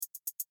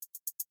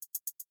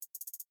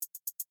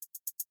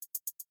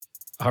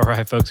All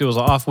right, folks, it was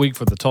an off week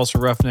for the Tulsa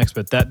Roughnecks,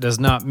 but that does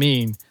not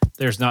mean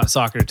there's not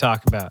soccer to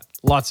talk about.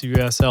 Lots of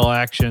USL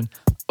action,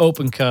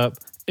 Open Cup,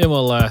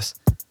 MLS.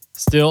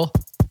 Still,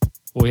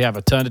 we have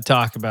a ton to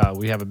talk about.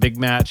 We have a big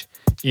match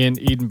in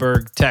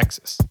Edinburgh,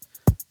 Texas.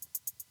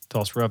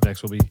 Tulsa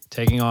Roughnecks will be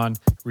taking on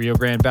Rio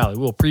Grande Valley.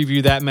 We'll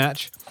preview that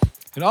match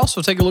and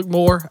also take a look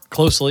more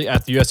closely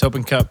at the U.S.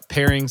 Open Cup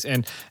pairings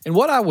and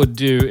what I would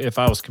do if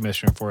I was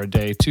commissioner for a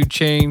day to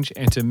change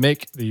and to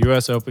make the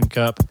U.S. Open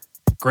Cup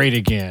great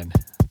again.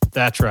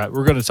 That's right.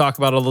 We're going to talk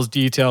about all those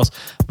details.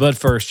 But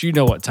first, you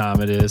know what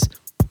time it is.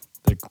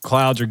 The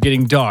clouds are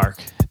getting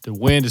dark. The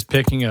wind is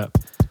picking up.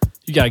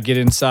 You got to get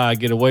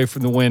inside, get away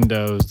from the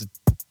windows,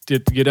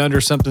 get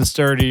under something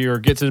sturdy, or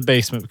get to the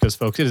basement because,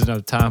 folks, it is another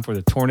time for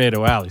the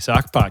Tornado Alley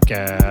Soccer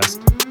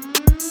Podcast.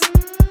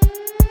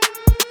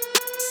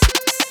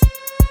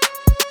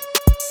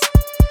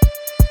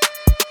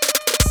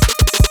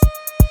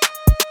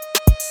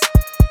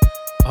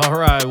 All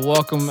right,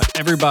 welcome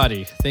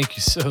everybody. Thank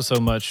you so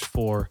much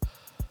for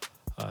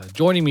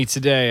joining me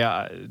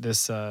today.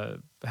 This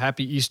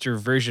happy Easter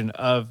version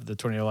of the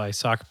Tornado Alley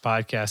Soccer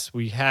Podcast.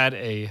 We had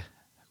a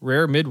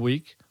rare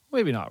midweek,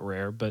 maybe not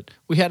rare, but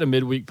we had a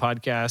midweek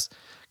podcast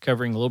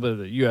covering a little bit of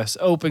the U.S.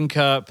 Open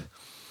Cup.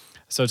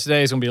 So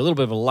today is going to be a little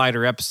bit of a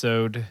lighter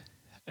episode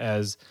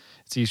as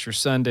it's Easter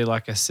Sunday,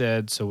 like I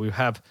said. So we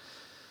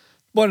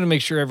wanted to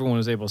make sure everyone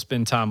was able to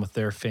spend time with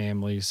their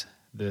families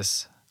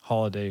this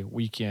holiday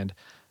weekend.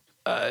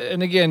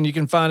 And again, you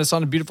can find us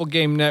on the Beautiful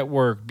Game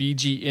Network,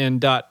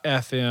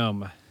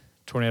 bgn.fm,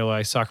 Tornado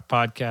Alley Soccer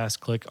Podcast.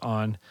 Click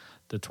on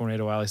the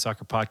Tornado Alley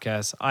Soccer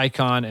Podcast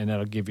icon, and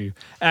that'll give you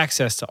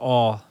access to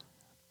all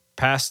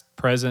past,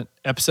 present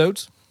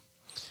episodes.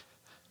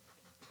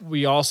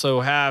 We also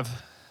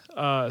have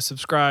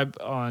subscribe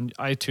on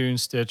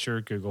iTunes,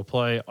 Stitcher, Google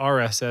Play,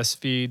 RSS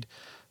feed.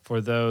 For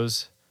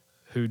those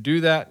who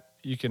do that,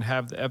 you can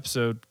have the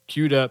episode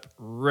queued up,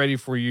 ready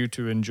for you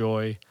to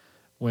enjoy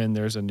when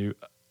there's a new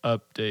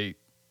update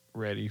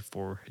ready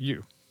for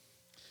you.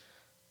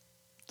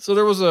 So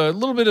there was a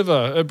little bit of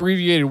a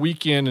abbreviated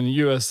weekend in the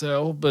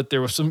USL, but there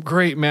were some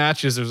great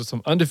matches. There was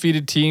some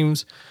undefeated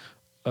teams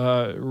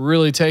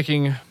really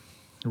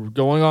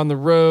going on the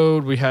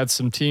road. We had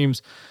some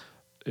teams,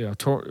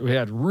 we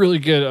had really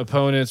good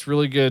opponents,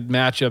 really good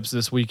matchups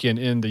this weekend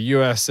in the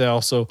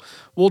USL. So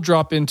we'll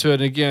drop into it.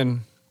 And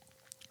again,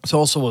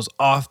 Tulsa was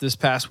off this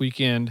past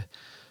weekend.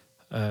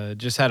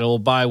 Just had a little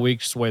bye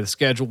week, just the way the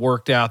schedule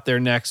worked out. Their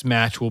next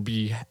match will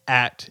be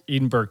at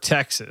Edinburgh,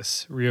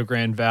 Texas, Rio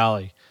Grande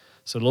Valley.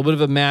 So a little bit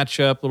of a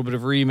matchup, a little bit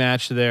of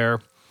rematch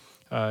there.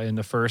 In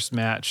the first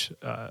match,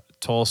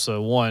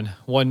 Tulsa won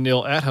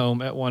 1-0 at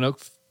home at One Oak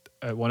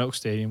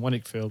Stadium, One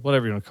Oak Field,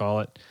 whatever you want to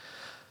call it.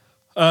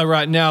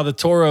 Right now, the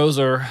Toros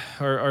are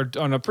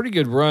on a pretty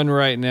good run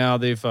right now.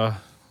 They've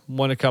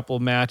won a couple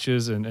of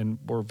matches and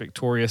were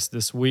victorious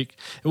this week.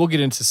 And we'll get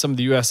into some of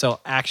the USL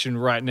action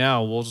right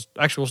now. We'll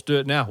do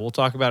it now. We'll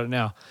talk about it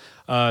now.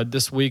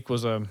 This week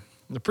was a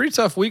pretty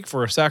tough week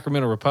for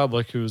Sacramento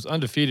Republic, who's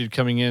undefeated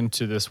coming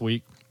into this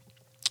week.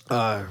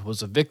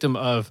 Was a victim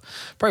of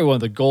probably one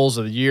of the goals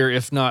of the year,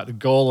 if not the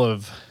goal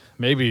of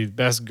maybe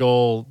best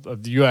goal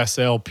of the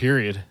USL,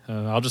 period.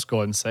 I'll just go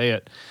ahead and say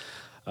it.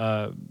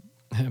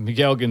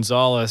 Miguel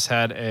Gonzalez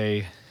had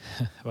a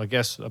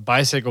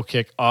bicycle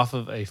kick off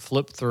of a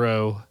flip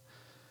throw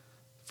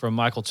from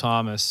Michael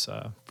Thomas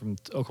from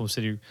Oklahoma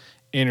City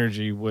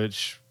Energy,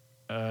 which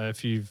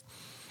unless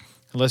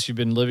you've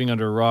been living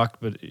under a rock,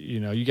 but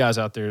you guys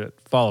out there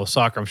that follow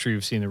soccer, I'm sure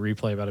you've seen the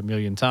replay about 1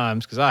 million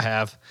times because I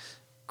have.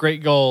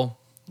 Great goal.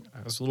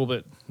 I was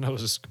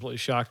just completely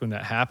shocked when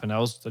that happened.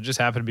 I just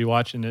happened to be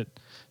watching it,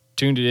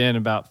 tuned it in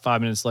about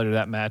 5 minutes later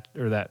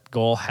that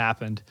goal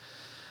happened.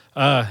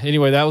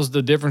 Anyway, that was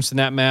the difference in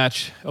that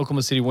match.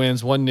 Oklahoma City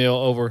wins 1-0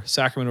 over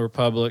Sacramento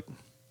Republic.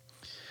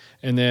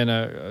 And then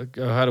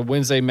had a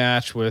Wednesday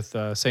match with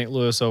St.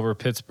 Louis over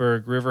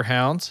Pittsburgh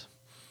Riverhounds,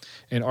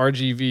 and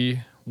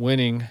RGV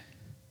winning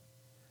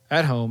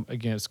at home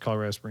against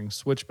Colorado Springs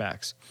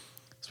Switchbacks.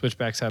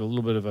 Switchbacks had a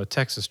little bit of a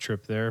Texas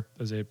trip there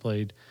as they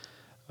played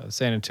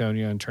San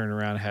Antonio and turned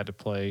around and had to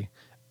play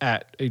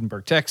at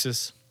Edinburgh,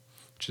 Texas,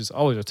 which is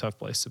always a tough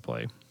place to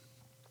play.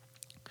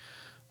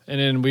 And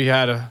then we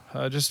had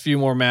just a few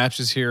more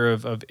matches here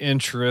of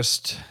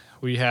interest.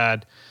 We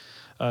had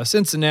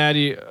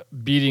Cincinnati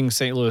beating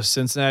St. Louis.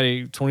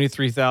 Cincinnati,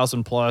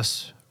 23,000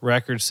 plus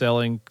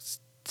record-selling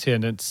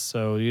attendance.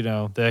 So,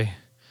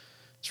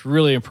 it's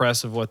really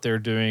impressive what they're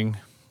doing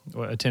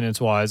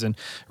attendance-wise. And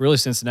really,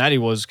 Cincinnati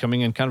was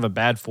coming in kind of a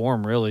bad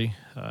form, really.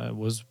 It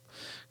was,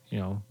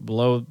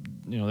 below,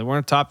 they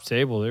weren't top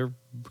table. They were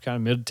kind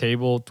of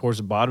mid-table, towards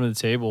the bottom of the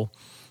table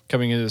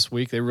coming into this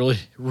week. They really,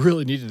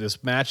 really needed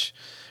this match.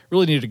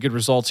 Really needed good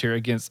results here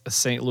against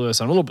St. Louis.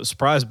 I'm a little bit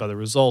surprised by the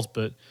results,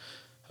 but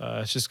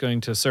it's just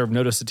going to serve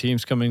notice to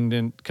teams coming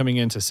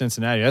into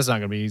Cincinnati. That's not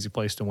going to be an easy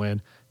place to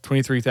win.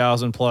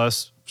 23,000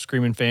 plus,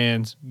 screaming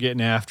fans,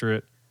 getting after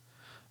it.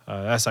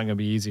 That's not going to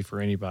be easy for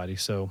anybody.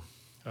 So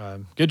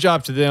good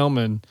job to them,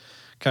 and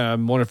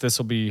kind of wonder if this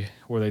will be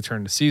where they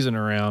turn the season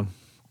around.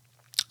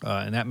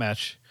 And that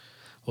match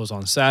was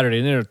on Saturday.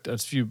 And there are a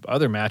few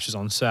other matches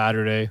on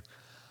Saturday.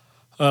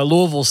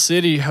 Louisville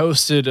City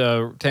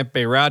hosted Tampa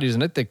Bay Rowdies,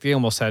 and I think they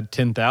almost had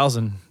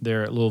 10,000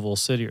 there at Louisville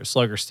City or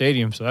Slugger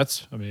Stadium. So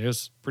it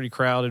was pretty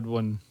crowded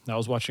when I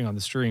was watching on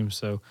the stream.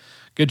 So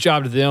good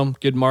job to them.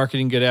 Good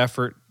marketing, good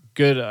effort.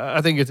 Good.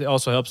 I think it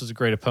also helps as a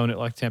great opponent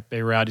like Tampa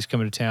Bay Rowdies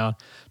coming to town.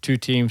 Two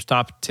teams,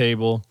 top of the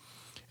table,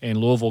 and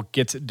Louisville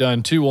gets it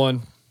done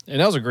 2-1. And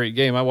that was a great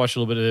game. I watched a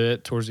little bit of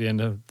it towards the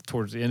end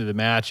of the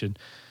match, and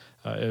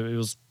it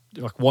was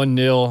like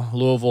 1-0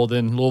 Louisville.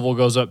 Then Louisville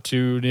goes up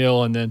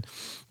 2-0, and then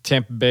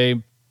Tampa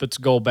Bay puts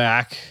a goal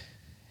back,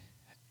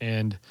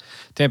 and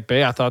Tampa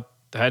Bay, I thought,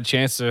 had a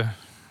chance to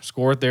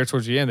score it there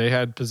towards the end. They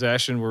had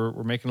possession. We're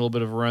making a little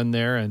bit of a run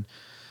there, and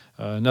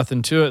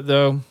nothing to it,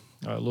 though.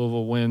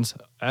 Louisville wins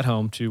at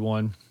home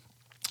 2-1.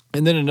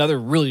 And then another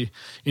really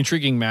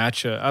intriguing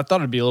match. I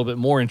thought it'd be a little bit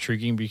more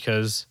intriguing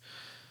because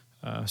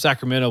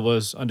Sacramento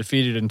was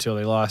undefeated until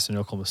they lost in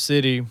Oklahoma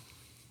City,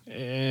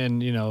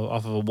 and,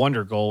 off of a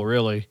wonder goal,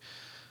 really.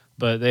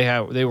 But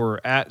they were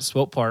at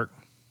Swope Park.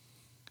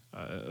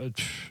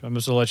 I'm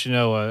just to let you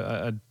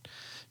know,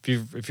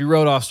 if you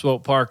wrote off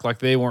Swope Park like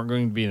they weren't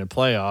going to be in the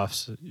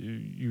playoffs,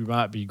 you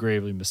might be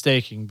gravely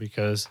mistaken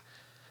because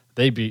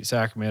they beat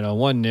Sacramento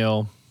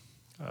 1-0.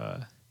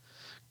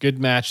 Good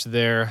match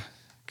there.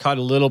 Caught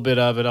a little bit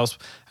of it.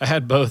 I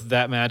had both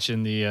that match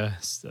in the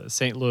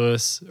St.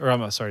 Louis, or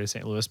I'm not sorry,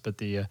 St. Louis, but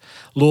the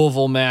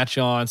Louisville match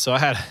on. So I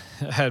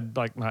had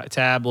like my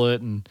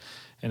tablet and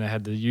I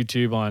had the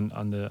YouTube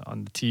on the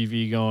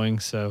TV going.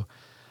 So.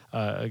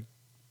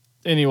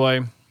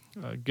 Anyway,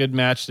 good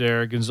match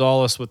there.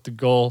 Gonzalez with the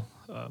goal.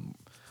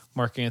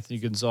 Mark Anthony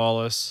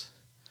Gonzalez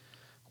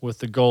with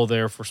the goal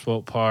there for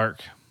Swope Park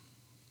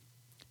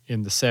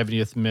in the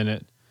 70th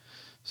minute.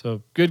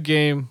 So good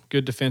game,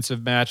 good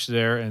defensive match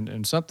there.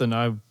 And something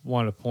I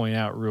want to point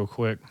out real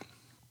quick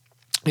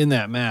in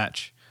that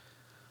match,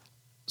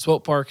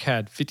 Swope Park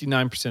had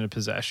 59% of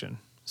possession.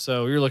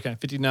 So you're looking at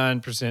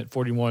 59%,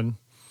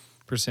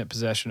 41%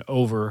 possession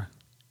over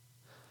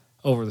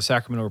the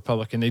Sacramento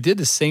Republic, and they did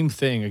the same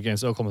thing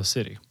against Oklahoma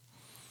City.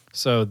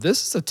 So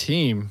this is a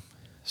team,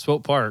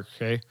 Swope Park,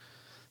 okay,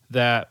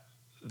 that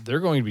they're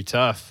going to be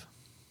tough.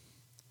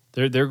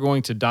 They're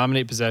going to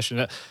dominate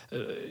possession.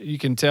 You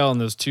can tell in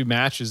those two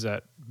matches,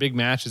 that big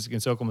matches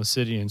against Oklahoma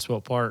City and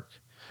Swope Park,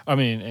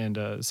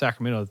 and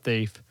Sacramento, that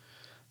they've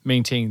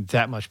maintained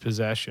that much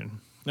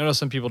possession. I know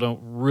some people don't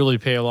really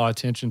pay a lot of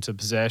attention to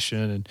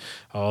possession and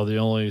the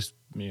only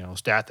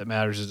stat that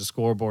matters is the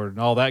scoreboard and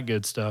all that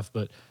good stuff,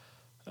 but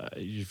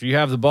if you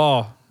have the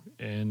ball,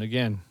 and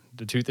again,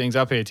 the two things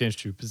I pay attention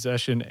to,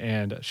 possession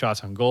and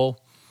shots on goal.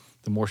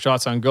 The more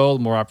shots on goal,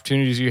 the more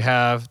opportunities you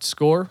have to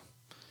score.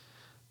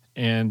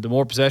 And the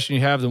more possession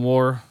you have, the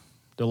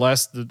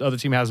less the other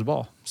team has the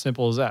ball.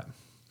 Simple as that.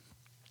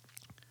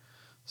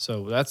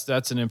 So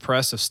that's an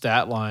impressive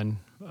stat line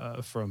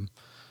from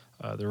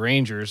the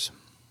Rangers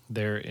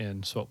there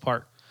in Swope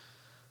Park.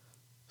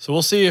 So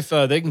we'll see if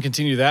they can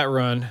continue that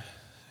run.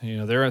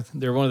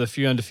 They're one of the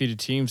few undefeated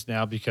teams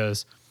now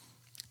because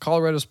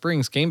Colorado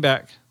Springs came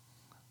back,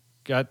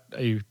 got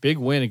a big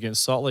win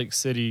against Salt Lake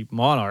City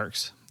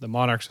Monarchs, the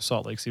Monarchs of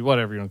Salt Lake City,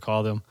 whatever you want to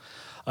call them,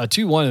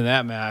 2-1 in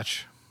that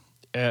match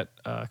at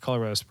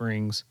Colorado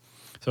Springs.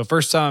 So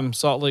first time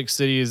Salt Lake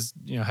City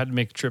had to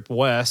make a trip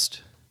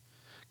west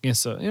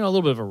against a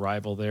little bit of a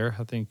rival there.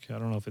 I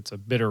don't know if it's a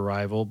bitter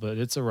rival, but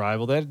it's a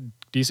rival. They had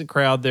a decent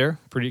crowd there,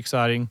 pretty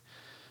exciting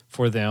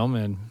for them,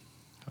 and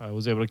I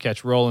was able to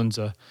catch Roland's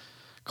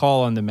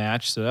call on the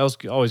match, so that was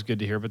always good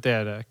to hear. But they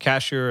had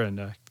Cashier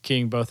and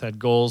King both had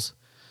goals.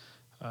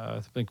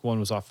 I think one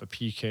was off a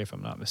PK, if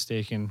I'm not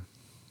mistaken.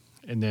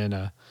 And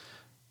then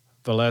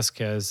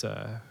Velasquez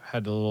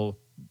had the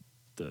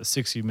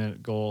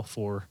 60-minute goal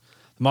for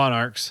the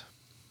Monarchs.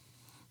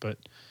 But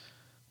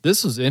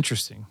this was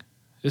interesting.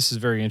 This is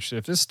very interesting.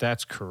 If this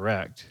stat's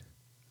correct,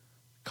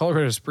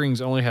 Colorado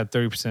Springs only had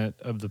 30%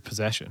 of the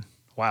possession.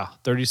 Wow,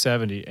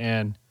 30-70,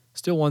 and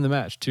still won the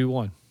match,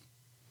 2-1.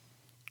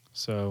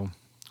 So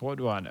what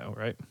do I know,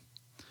 right?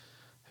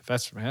 If that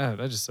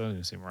just doesn't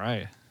even seem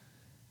right.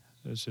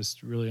 It's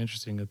just really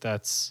interesting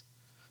that's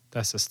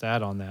the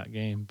stat on that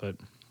game. But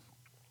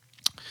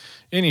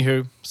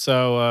anywho,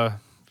 so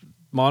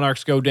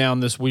Monarchs go down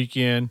this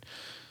weekend,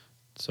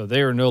 so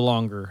they are no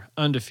longer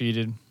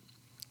undefeated.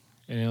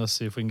 And let's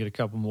see if we can get a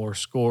couple more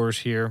scores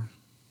here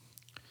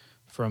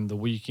from the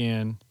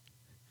weekend.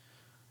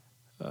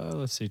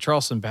 Let's see,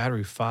 Charleston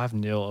Battery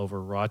 5-0 over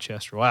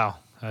Rochester. Wow,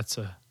 that's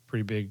a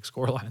pretty big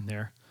scoreline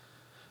there.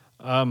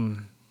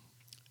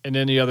 And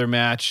then the other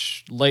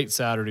match late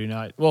Saturday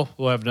night. Well,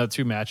 we'll have another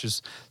two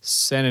matches.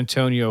 San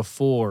Antonio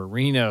 4,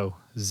 Reno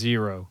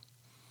 0.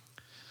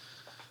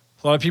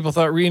 A lot of people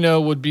thought Reno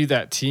would be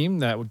that team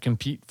that would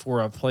compete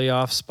for a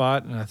playoff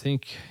spot, and I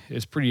think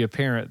it's pretty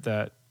apparent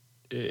that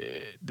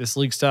this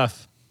league's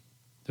tough.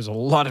 There's a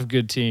lot of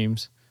good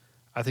teams.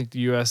 I think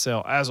the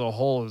USL as a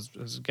whole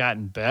has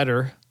gotten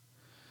better,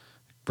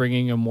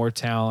 bringing in more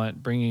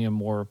talent, bringing in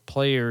more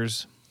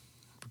players,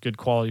 good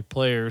quality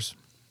players.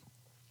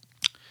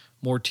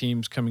 more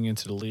teams coming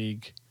into the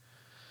league.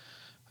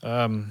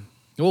 Well,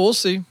 we'll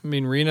see. I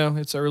mean, Reno,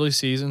 it's early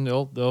season.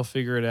 They'll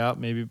figure it out.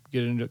 Maybe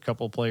get into a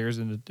couple of players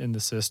in the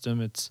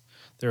system.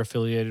 They're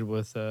affiliated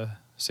with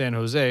San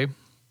Jose,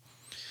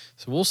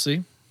 so we'll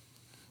see.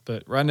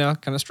 But right now,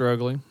 kind of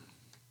struggling.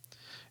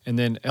 And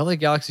then LA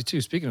Galaxy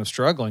 2, speaking of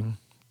struggling,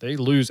 they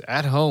lose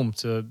at home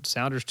to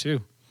Sounders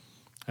 2.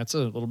 That's a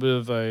little bit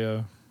of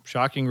a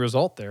shocking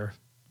result there.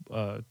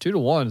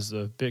 2-1 is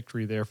the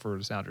victory there for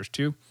the Sounders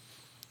 2.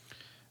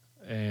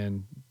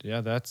 And, yeah,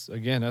 that's a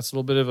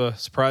little bit of a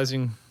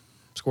surprising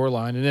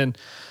scoreline. And then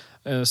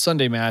a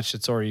Sunday match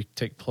that's already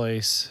take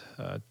place,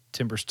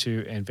 Timbers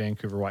 2 and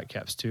Vancouver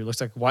Whitecaps 2.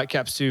 Looks like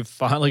Whitecaps 2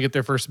 finally get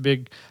their first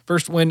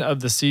win of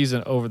the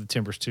season over the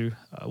Timbers 2.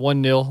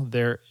 1-0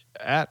 there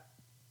at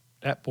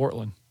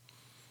Portland.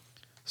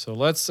 So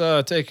let's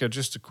take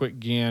just a quick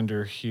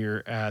gander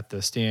here at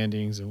the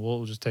standings, and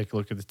we'll just take a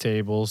look at the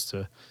tables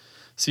to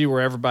see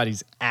where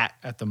everybody's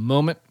at the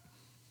moment.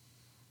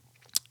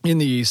 In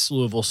the East,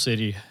 Louisville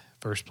City,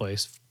 first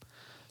place,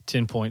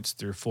 10 points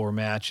through 4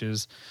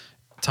 matches,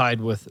 tied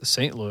with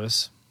St.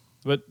 Louis.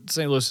 But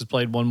St. Louis has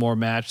played one more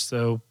match,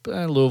 so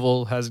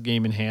Louisville has a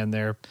game in hand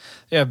there.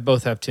 They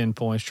both have 10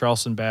 points.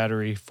 Charleston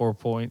Battery,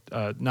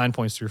 9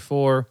 points through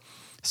 4.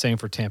 Same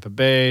for Tampa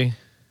Bay.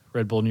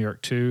 Red Bull New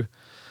York 2.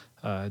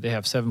 They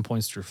have 7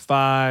 points through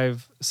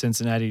 5.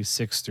 Cincinnati,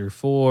 6 through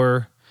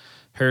 4.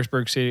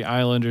 Harrisburg City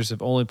Islanders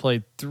have only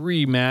played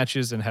 3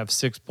 matches and have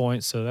 6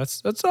 points, so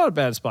that's not a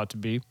bad spot to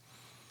be.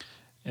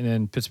 And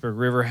then Pittsburgh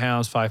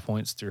Riverhounds, 5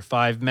 points through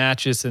 5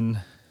 matches, and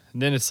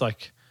then it's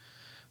like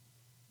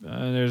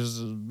there's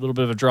a little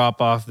bit of a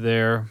drop-off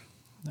there.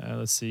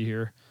 Let's see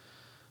here.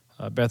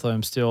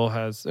 Bethlehem still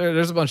has –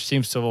 there's a bunch of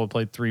teams still have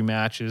played 3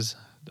 matches.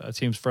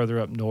 Teams further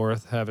up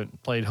north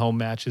haven't played home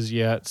matches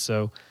yet.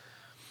 So,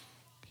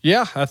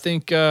 yeah, I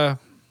think, right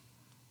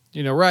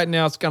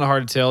now it's kind of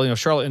hard to tell.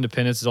 Charlotte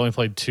Independence has only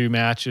played 2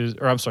 matches.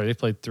 Or, I'm sorry, they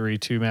played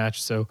 2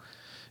 matches. So,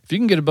 if you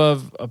can get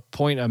above a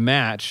point a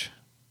match,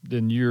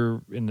 then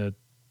you're in the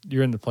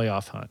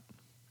playoff hunt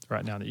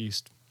right now in the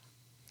East.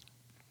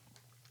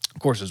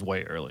 Of course, it's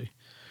way early.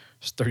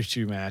 It's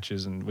 32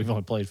 matches, and we've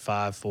only played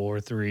 5, 4,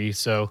 3.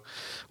 So,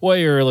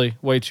 way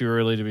too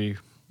early to be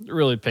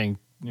really paying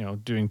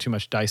doing too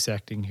much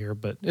dissecting here,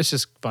 but it's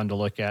just fun to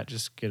look at,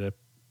 just get a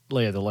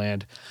lay of the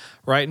land.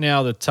 Right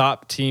now, the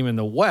top team in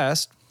the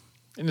West,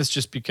 and it's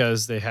just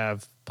because they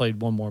have played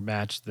one more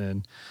match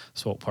than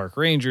Swope Park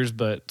Rangers,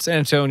 but San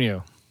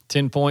Antonio,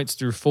 10 points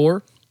through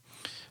 4.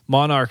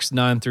 Monarchs,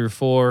 9 through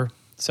 4.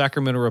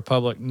 Sacramento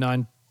Republic,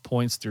 9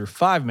 points through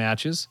 5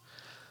 matches.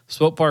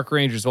 Swope Park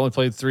Rangers only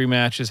played 3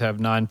 matches, have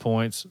 9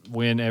 points,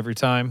 win every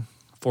time,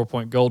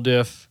 4-point goal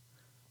diff.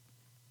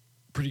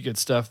 Pretty good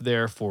stuff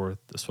there for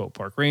the Swope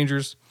Park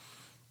Rangers.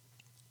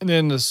 And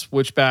then the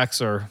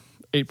Switchbacks are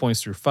 8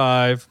 points through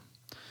 5.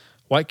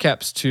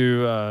 Whitecaps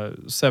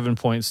 2, 7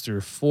 points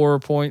through 4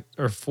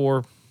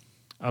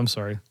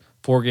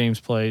 games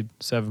played,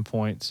 7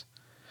 points.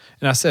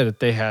 And I said that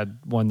they had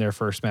won their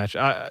first match.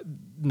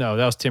 No,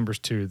 that was Timbers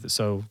 2.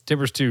 So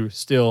Timbers 2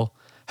 still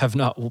have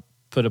not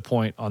put a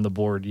point on the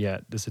board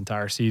yet this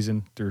entire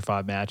season through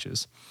 5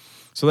 matches.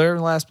 So they're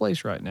in last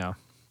place right now.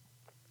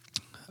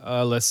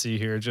 Let's see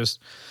here. Just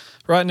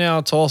right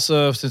now,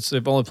 Tulsa, since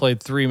they've only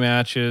played 3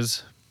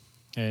 matches,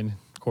 and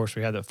of course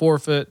we had that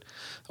forfeit,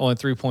 only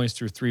 3 points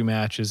through 3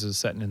 matches is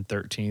sitting in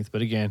 13th.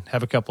 But again,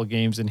 have a couple of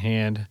games in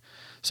hand.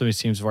 Some of these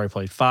teams have already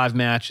played 5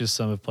 matches.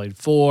 Some have played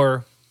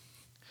 4.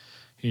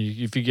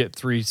 If you get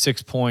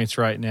 6 points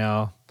right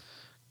now,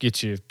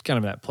 get you kind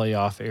of in that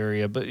playoff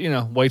area. But,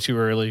 way too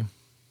early.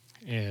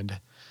 And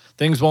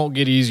things won't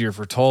get easier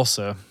for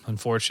Tulsa,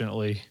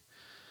 unfortunately,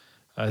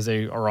 as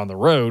they are on the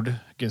road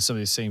against some of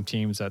these same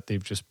teams that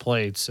they've just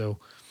played. So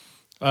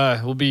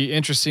it will be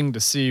interesting to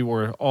see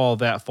where all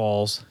that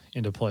falls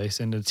into place.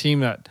 And the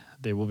team that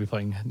they will be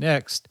playing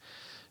next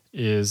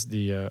is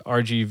the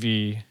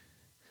RGV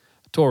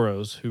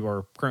Toros, who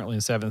are currently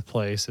in 7th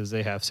place as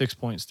they have 6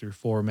 points through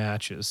 4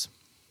 matches.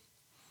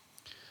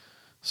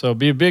 So it'll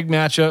be a big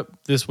matchup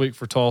this week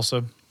for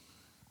Tulsa.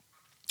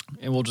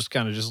 And we'll just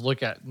kind of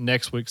look at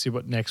next week, see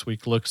what next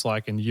week looks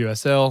like in the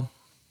USL.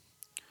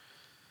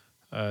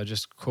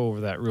 Just go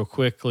over that real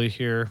quickly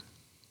here.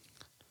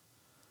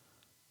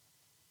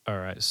 All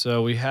right,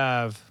 so we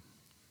have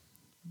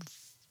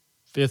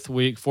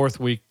 4th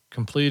week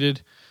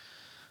completed.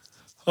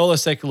 Oh,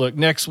 let's take a look.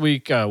 Next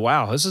week,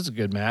 wow, this is a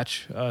good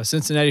match.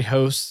 Cincinnati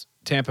hosts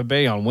Tampa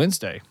Bay on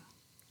Wednesday.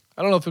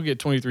 I don't know if we'll get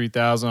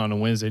 23,000 on a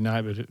Wednesday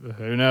night, but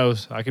who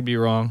knows? I could be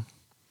wrong.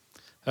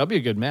 That'll be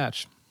a good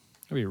match.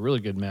 That'll be a really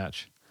good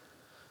match.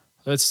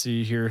 Let's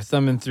see here.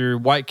 Thumbing through,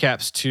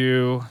 Whitecaps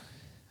 2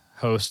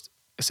 host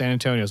San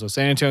Antonio. So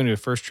San Antonio,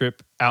 first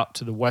trip out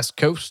to the West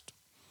Coast,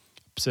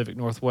 Pacific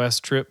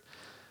Northwest trip.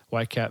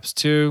 Whitecaps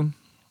 2.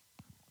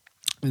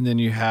 And then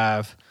you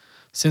have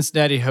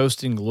Cincinnati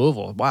hosting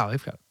Louisville. Wow,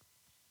 they've got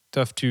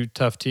two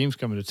tough teams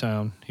coming to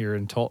town here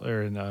in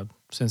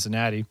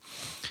Cincinnati.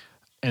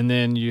 And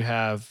then you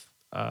have,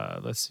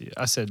 let's see,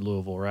 I said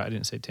Louisville, right? I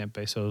didn't say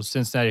Tampa Bay. So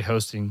Cincinnati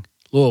hosting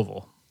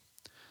Louisville.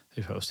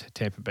 They host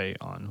Tampa Bay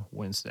on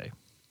Wednesday.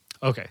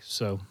 Okay,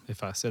 so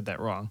if I said that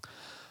wrong.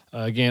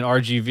 Again,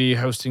 RGV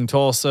hosting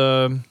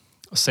Tulsa,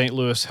 St.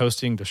 Louis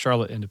hosting the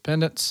Charlotte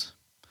Independents.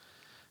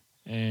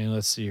 And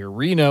let's see here,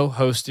 Reno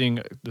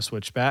hosting the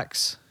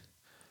Switchbacks.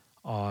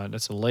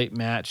 That's a late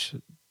match,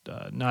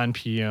 9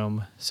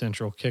 p.m.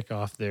 Central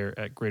kickoff there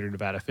at Greater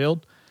Nevada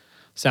Field.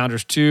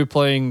 Sounders 2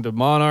 playing the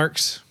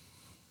Monarchs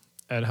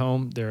at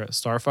home there at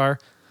Starfire.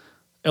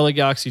 LA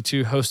Galaxy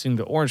 2 hosting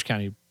the Orange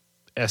County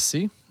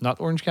SC, not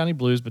Orange County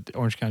Blues, but the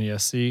Orange County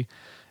SC.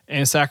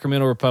 And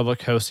Sacramento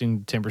Republic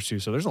hosting Timbers 2.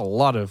 So there's a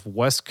lot of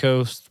West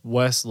Coast,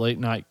 West late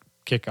night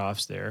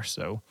kickoffs there.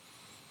 So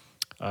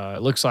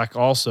it looks like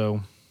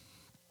also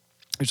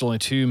there's only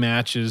 2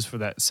 matches for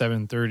that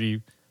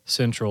 7:30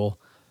 Central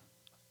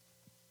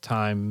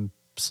time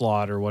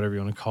slot or whatever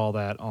you want to call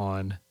that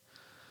on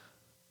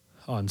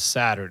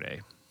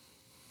Saturday.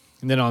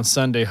 And then on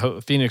Sunday,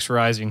 Phoenix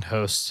Rising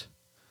hosts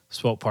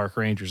Swope Park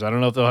Rangers. I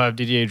don't know if they'll have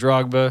Didier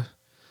Drogba,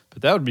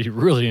 but that would be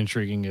really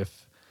intriguing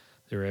if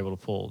they were able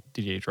to pull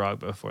Didier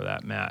Drogba for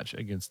that match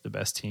against the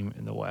best team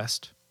in the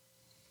West.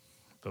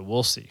 But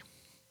we'll see.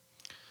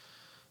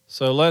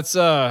 So let's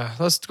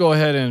go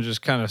ahead and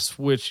just kind of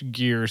switch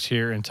gears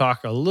here and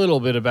talk a little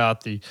bit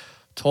about the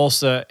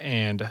Tulsa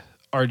and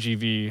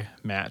RGV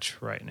match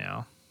right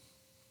now.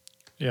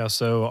 Yeah,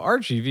 so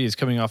RGV is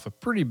coming off a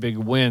pretty big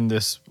win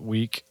this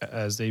week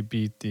as they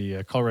beat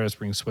the Colorado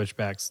Springs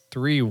Switchbacks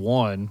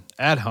 3-1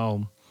 at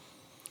home.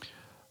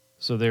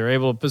 So they were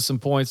able to put some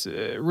points.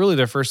 Really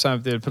their first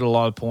time they had put a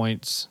lot of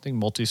points. I think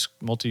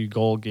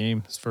multi-goal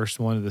game, his first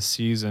one of the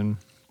season.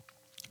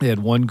 They had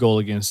 1 goal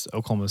against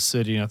Oklahoma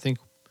City, and I think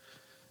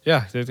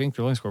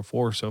they only scored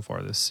 4 so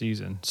far this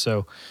season.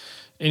 So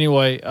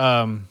anyway,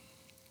 kind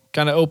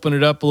of open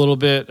it up a little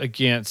bit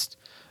against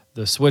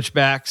the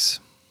Switchbacks.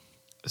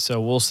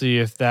 So we'll see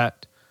if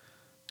that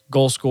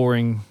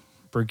goal-scoring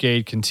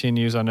brigade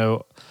continues. I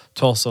know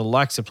Tulsa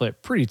likes to play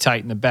it pretty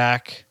tight in the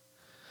back.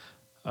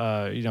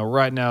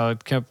 Right now, a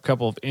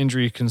couple of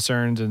injury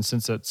concerns, and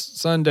since it's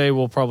Sunday,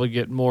 we'll probably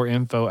get more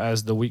info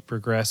as the week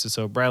progresses.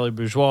 So Bradley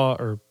Bourgeois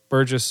or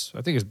Burgess,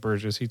 I think it's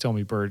Burgess. He told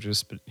me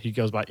Burgess, but he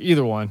goes by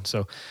either one.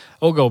 So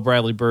I'll go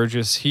Bradley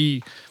Burgess.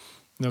 He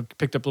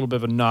picked up a little bit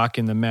of a knock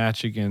in the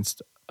match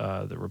against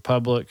the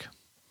Republic,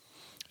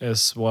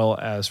 as well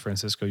as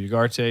Francisco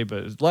Ugarte.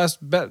 But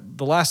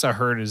the last I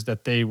heard is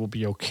that they will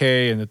be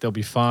okay and that they'll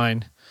be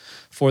fine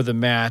for the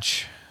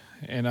match.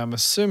 And I'm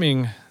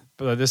assuming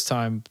by this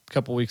time, a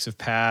couple weeks have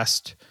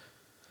passed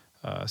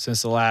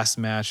since the last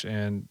match,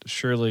 and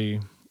surely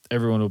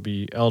everyone will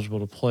be eligible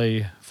to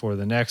play for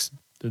the next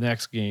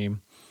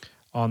game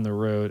on the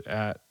road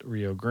at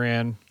Rio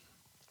Grande.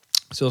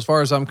 So as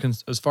far as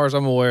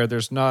I'm aware,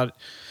 there's not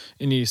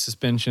any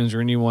suspensions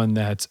or anyone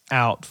that's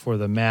out for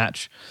the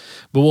match,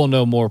 but we'll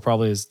know more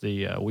probably as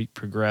the week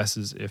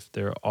progresses if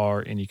there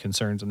are any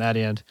concerns on that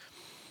end.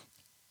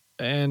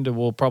 And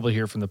we'll probably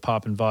hear from the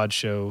Pop and Vod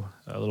show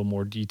a little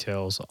more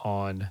details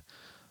on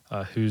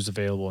who's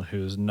available and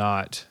who's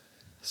not.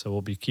 So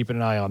we'll be keeping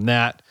an eye on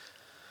that.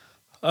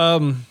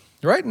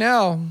 Right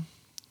now,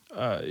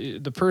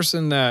 the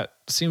person that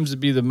seems to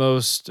be the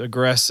most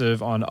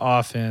aggressive on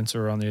offense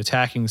or on the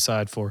attacking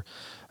side for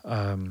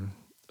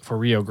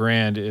Rio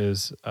Grande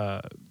is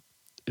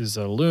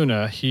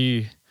Luna.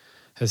 He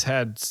has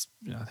had,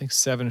 I think,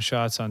 7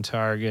 shots on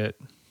target.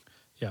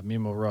 Yeah,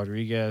 Mimo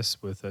Rodriguez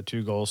with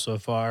 2 goals so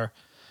far,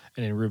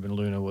 and then Ruben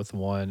Luna with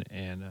 1,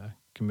 and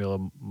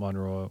Camila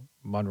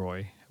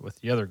Monroy with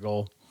the other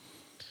goal.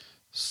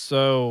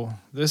 So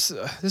this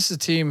is a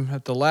team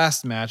at the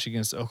last match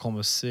against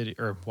Oklahoma City,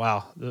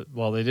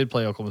 they did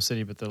play Oklahoma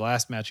City, but the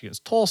last match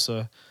against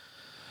Tulsa,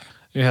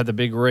 you had the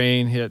big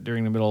rain hit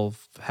during the middle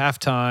of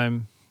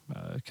halftime,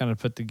 kind of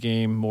put the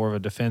game more of a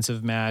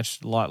defensive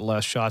match, a lot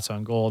less shots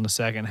on goal in the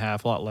second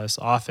half, a lot less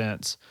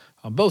offense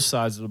on both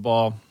sides of the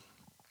ball.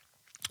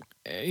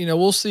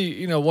 We'll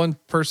see, one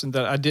person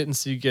that I didn't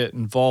see get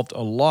involved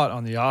a lot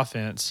on the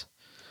offense,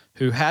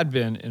 who had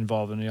been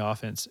involved in the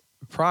offense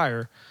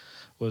prior,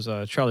 was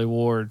Charlie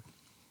Ward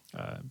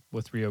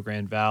with Rio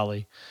Grande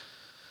Valley.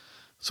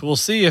 So we'll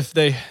see if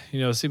they,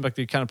 it seemed like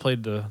they kind of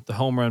played the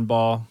home run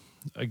ball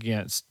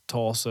against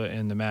Tulsa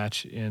in the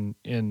match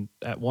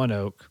at One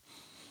Oak.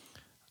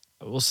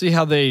 We'll see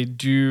how they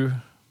do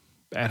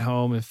at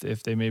home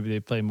if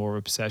they play more of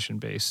a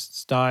possession-based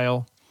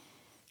style.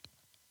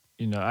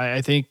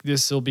 I think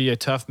this will be a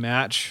tough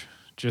match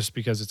just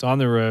because it's on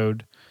the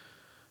road.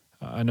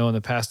 I know in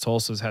the past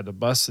Tulsa's had to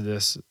bus to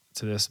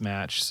this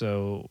match,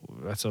 so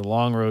that's a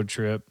long road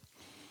trip.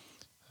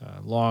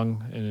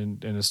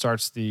 And it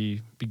starts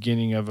the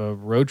beginning of a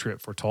road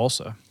trip for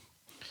Tulsa.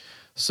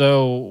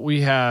 So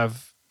we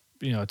have,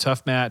 a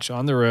tough match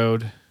on the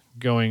road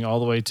going all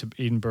the way to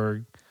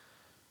Edinburgh.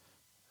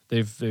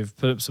 They've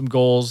put up some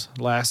goals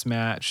last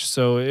match,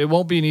 so it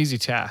won't be an easy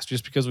task.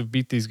 Just because we've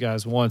beat these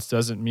guys once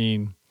doesn't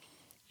mean,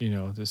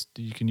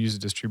 you can use a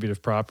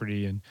distributive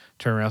property and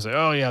turn around and say,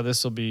 oh yeah,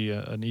 this will be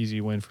an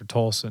easy win for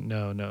Tulsa.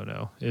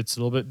 No. It's a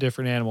little bit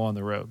different animal on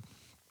the road.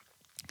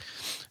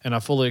 And I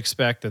fully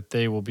expect that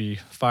they will be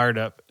fired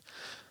up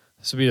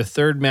This will be the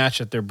third match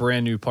at their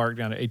brand new park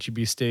down at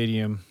HEB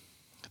Stadium.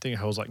 I think it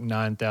holds like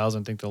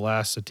 9,000. I think the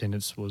last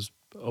attendance was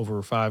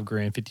over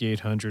 $5,000,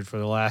 5,800 for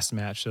the last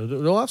match. So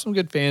they'll have some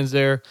good fans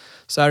there.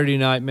 Saturday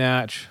night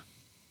match,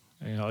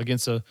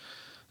 against an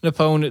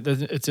opponent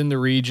that's in the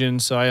region.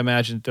 So I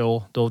imagine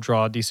they'll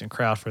draw a decent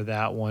crowd for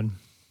that one.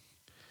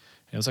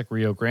 And it's like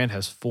Rio Grande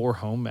has 4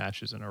 home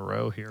matches in a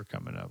row here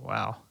coming up.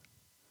 Wow.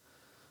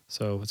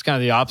 So it's kind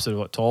of the opposite of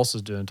what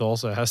Tulsa's doing.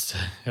 Tulsa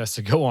has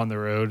to go on the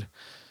road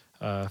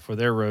for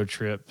their road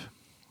trip.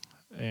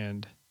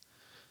 And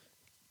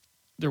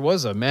there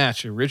was a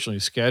match originally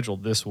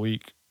scheduled this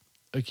week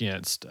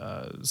against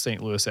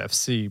St. Louis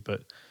FC,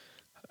 but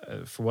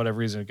for whatever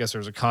reason, I guess there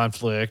was a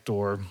conflict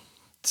or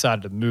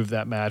decided to move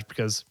that match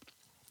because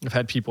I've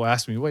had people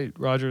ask me, wait,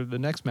 Roger, the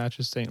next match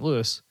is St.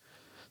 Louis.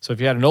 So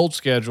if you had an old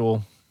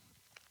schedule,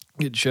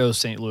 it shows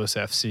St. Louis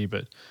FC,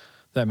 but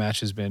that match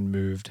has been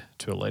moved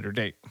to a later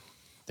date. I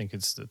think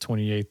it's the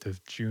 28th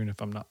of June,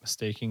 if I'm not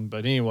mistaken.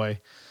 But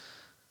anyway,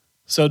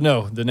 so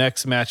no, the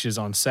next match is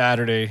on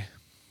Saturday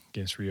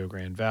against Rio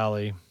Grande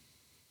Valley.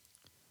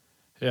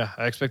 Yeah,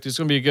 I expect it's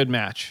going to be a good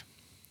match.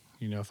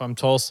 If I'm a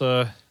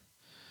Tulsa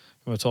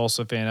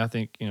fan, I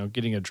think,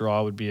 getting a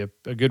draw would be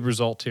a good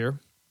result here.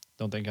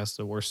 Don't think that's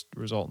the worst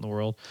result in the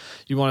world.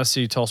 You want to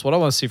see Tulsa. What I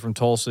want to see from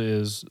Tulsa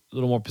is a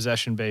little more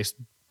possession-based,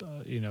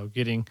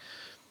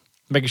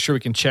 making sure we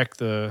can check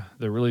the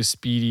really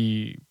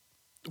speedy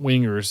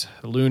wingers,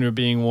 Luna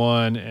being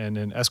one and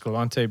then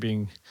Escalante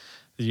being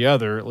the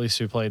other, at least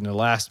who played in the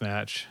last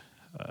match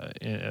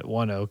at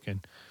One Oak.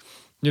 And,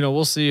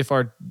 we'll see if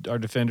our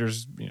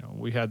defenders,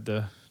 we had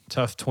the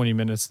tough 20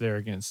 minutes there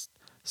against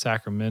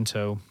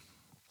Sacramento.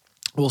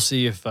 We'll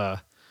see if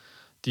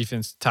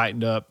defense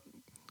tightened up,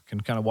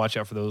 can kind of watch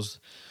out for those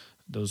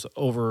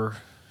over,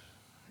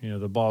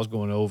 the balls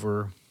going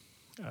over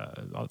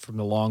from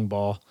the long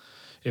ball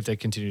if they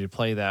continue to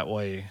play that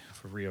way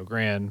for Rio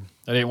Grande.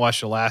 I didn't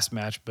watch the last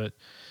match, but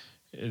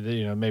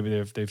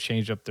maybe they've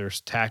changed up their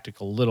tactic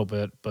a little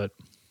bit. But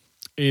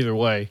either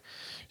way,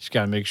 you just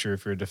got to make sure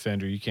if you're a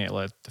defender, you can't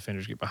let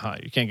defenders get behind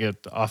you. You can't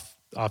get the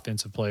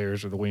offensive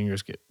players or the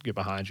wingers get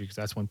behind you because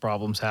that's when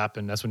problems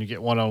happen. That's when you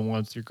get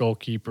one-on-ones with your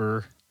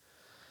goalkeeper.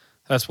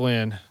 That's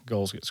when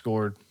goals get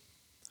scored.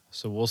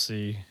 So we'll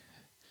see.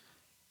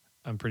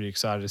 I'm pretty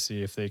excited to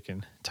see if they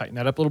can tighten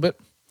that up a little bit.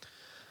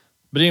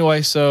 But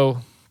anyway, so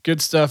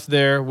good stuff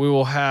there. We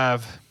will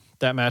have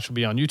that match will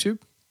be on YouTube.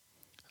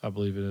 I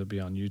believe it'll be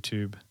on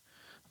YouTube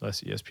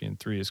unless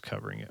ESPN3 is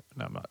covering it.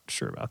 And I'm not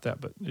sure about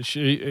that, but it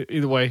should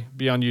either way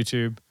be on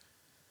YouTube.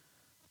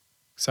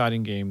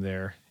 Exciting game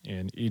there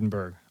in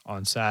Edinburgh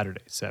on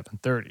Saturday,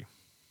 7:30.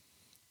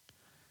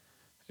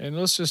 And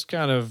let's just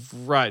kind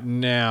of right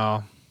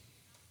now,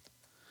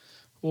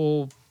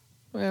 we'll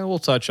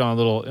touch on a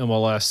little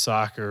MLS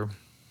soccer.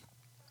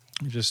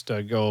 Just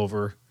go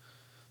over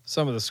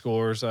some of the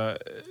scores.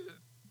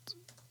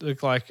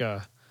 Look like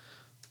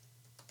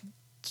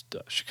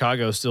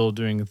Chicago still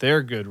doing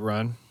their good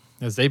run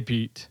as they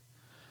beat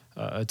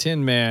a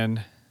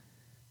 10-man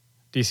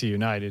DC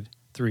United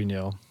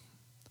 3-0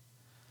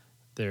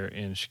 there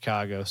in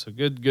Chicago. So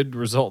good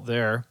result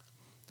there.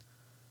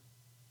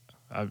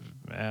 I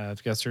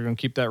guess they're going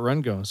to keep that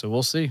run going. So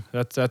we'll see.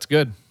 That's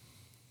good.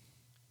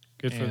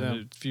 Good for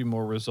them. A few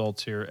more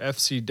results here.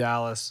 FC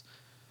Dallas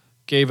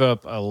gave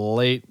up a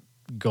late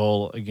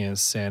goal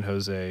against San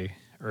Jose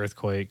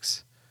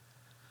Earthquakes.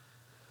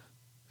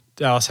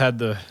 Dallas had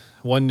the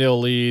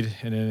 1-0 lead,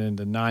 and then in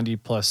the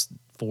 90-plus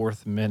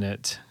 4th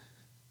minute,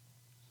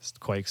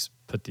 Quakes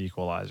put the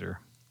equalizer.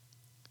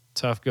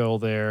 Tough goal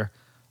there.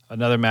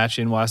 Another match,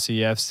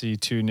 NYCFC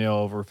 2-0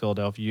 over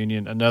Philadelphia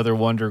Union. Another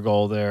wonder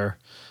goal there.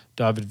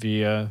 David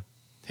Villa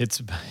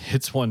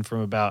hits one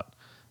from about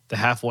the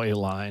halfway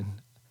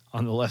line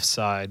on the left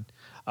side.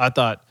 I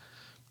thought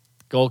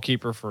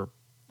goalkeeper for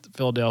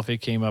Philadelphia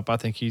came up. I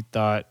think he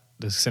thought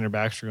the center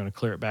backs were going to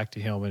clear it back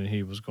to him, and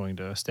he was going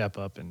to step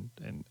up and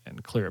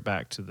clear it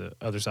back to the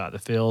other side of the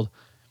field.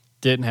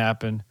 Didn't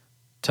happen.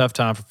 Tough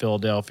time for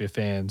Philadelphia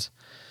fans.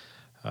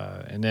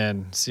 And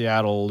then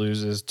Seattle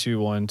loses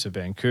 2-1 to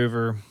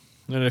Vancouver.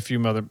 And then a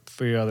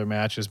few other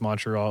matches.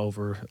 Montreal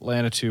over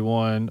Atlanta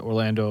 2-1.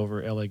 Orlando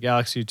over LA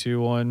Galaxy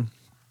 2-1.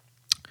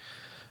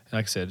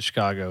 Like I said,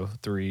 Chicago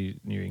 3,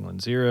 New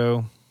England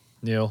 0.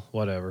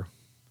 Whatever.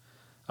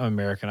 I'm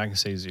American. I can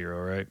say 0,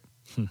 right?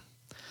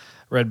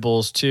 Red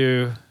Bulls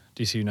 2,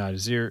 DC United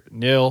 0,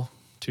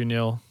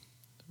 2-0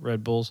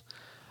 Red Bulls.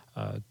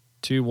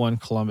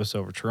 2-1 Columbus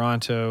over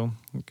Toronto.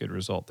 Good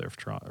result there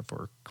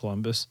for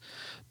Columbus.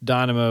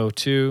 Dynamo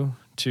 2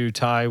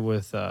 tie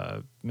with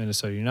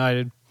Minnesota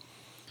United.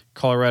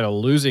 Colorado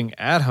losing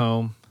at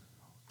home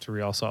to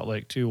Real Salt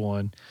Lake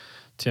 2-1.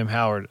 Tim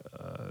Howard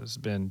has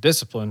been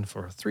disciplined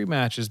for 3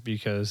 matches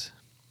because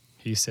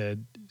he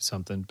said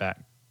something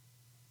back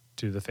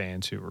to the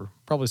fans who were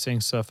probably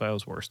saying stuff that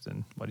was worse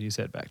than what he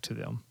said back to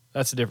them.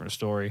 That's a different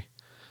story.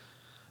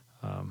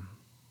 I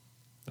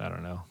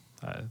don't know.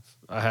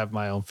 I have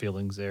my own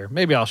feelings there.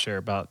 Maybe I'll share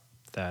about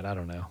that. I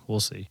don't know. We'll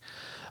see.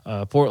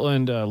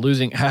 Portland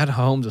losing at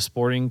home to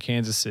Sporting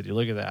Kansas City.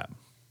 Look at that.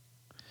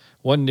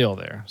 1-0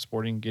 there.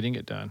 Sporting getting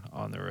it done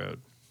on the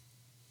road.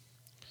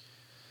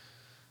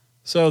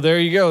 So there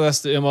you go.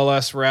 That's the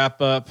MLS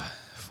wrap up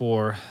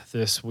for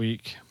this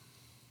week.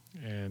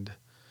 And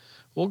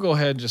we'll go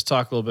ahead and just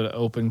talk a little bit of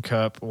Open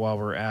Cup while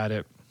we're at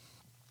it.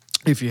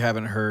 If you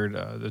haven't heard,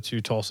 the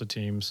two Tulsa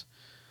teams,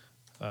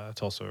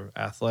 Tulsa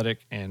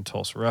Athletic and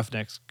Tulsa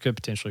Roughnecks, could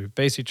potentially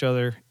face each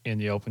other in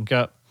the Open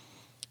Cup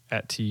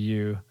at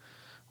TU,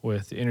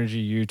 with the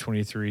Energy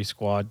U23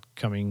 squad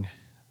coming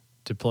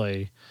to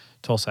play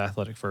Tulsa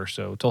Athletic first.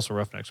 So Tulsa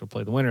Roughnecks will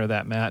play the winner of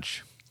that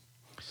match.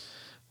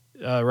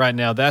 Right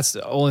now, that's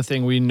the only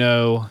thing we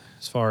know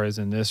as far as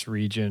in this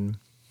region.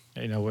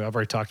 You know, I've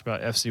already talked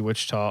about FC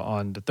Wichita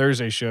on the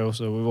Thursday show,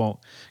 so we won't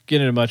get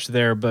into much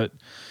there. But,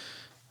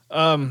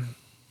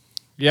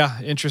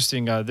 yeah,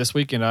 interesting. This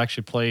weekend, I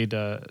actually played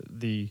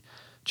the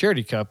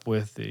Charity Cup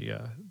with the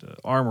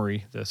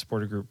Armory, the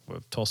supporter group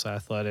of Tulsa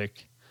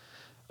Athletic.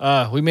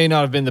 We may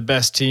not have been the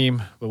best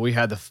team, but we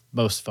had the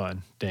most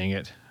fun. Dang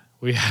it.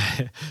 We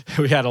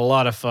had a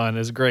lot of fun. It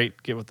was great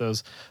to get with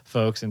those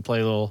folks and play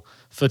a little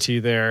footy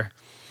there.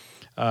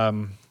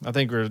 I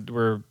think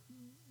we're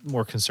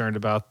more concerned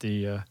about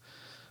the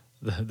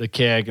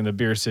keg and the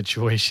beer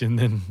situation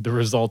than the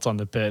results on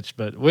the pitch.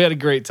 But we had a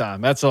great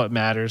time. That's all that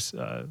matters.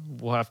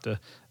 We'll have to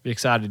be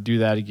excited to do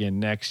that again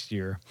next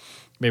year.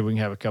 Maybe we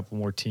can have a couple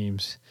more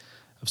teams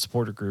of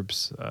supporter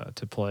groups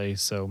to play.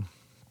 So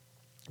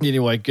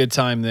anyway, good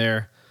time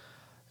there.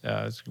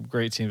 It's a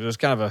great team. It was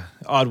kind of an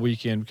odd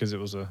weekend because it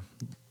was a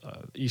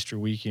Easter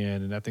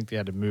weekend, and I think they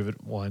had to move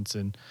it once.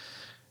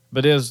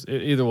 But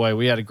either way,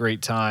 we had a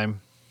great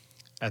time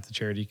at the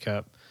Charity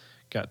Cup.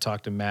 Got to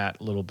talk to Matt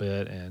a little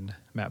bit, and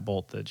Matt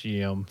Bolt, the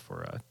GM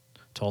for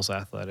Tulsa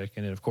Athletic,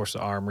 and then of course the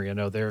Armory. I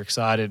know they're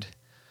excited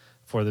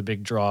for the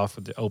big draw for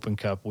the Open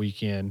Cup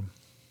weekend.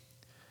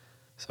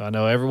 So I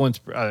know I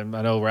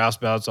know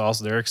Rouseabouts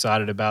also, they're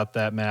excited about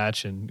that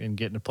match and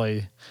getting to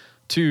play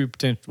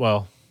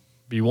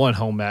be one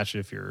home match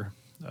if you're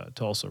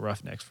Tulsa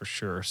Roughnecks for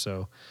sure.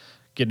 So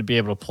getting to be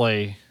able to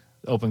play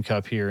Open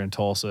Cup here in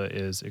Tulsa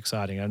is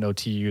exciting. I know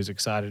TU is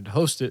excited to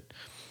host it.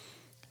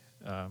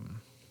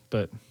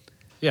 But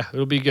yeah,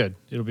 it'll be good.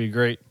 It'll be a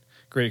great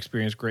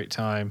experience, great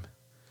time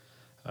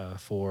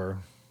for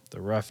the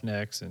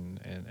Roughnecks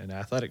and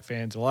athletic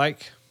fans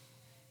alike.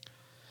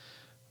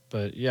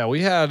 But yeah,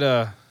 we had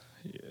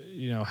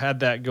had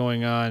that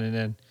going on, and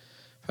then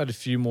had a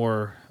few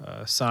more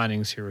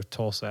signings here with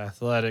Tulsa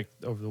Athletic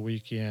over the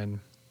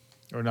weekend,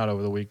 or not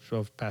over the week,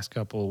 over the past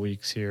couple of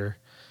weeks here.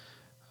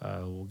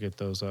 We'll get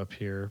those up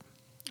here.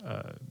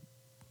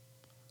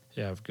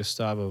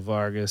 Gustavo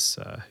Vargas,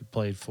 who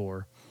played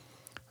for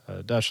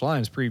Dutch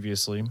Lions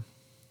previously,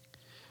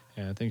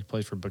 and I think he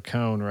plays for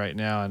Bacone right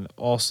now, and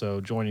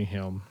also joining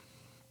him,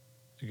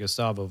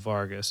 Gustavo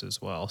Vargas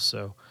as well.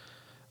 So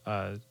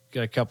got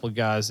a couple of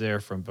guys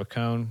there from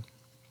Bacone.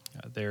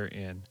 They're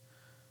in,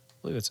 I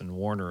believe it's in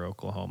Warner,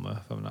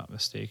 Oklahoma, if I'm not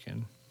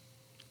mistaken.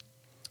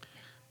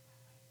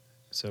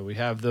 So we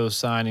have those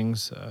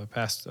signings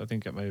past. I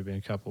think that might have been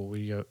a couple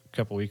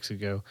weeks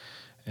ago,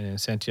 and then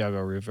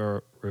Santiago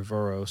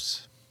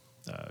Riveros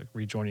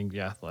rejoining the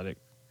Athletic,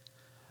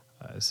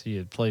 as he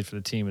had played for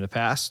the team in the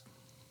past.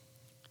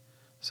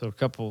 So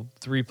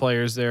 3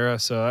 players there.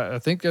 So I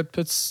think that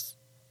puts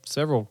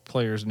several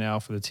players now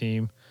for the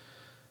team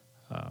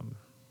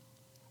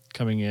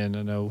coming in.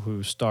 I know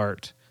who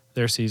start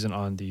their season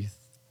on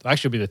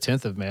actually be the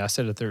 10th of May. I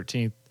said the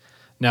 13th.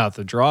 Now, if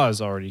the draw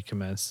has already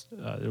commenced,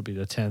 it'll be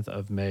the 10th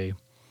of May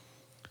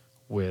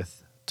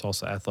with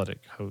Tulsa Athletic,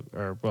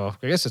 I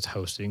guess it's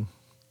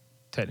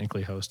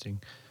technically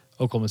hosting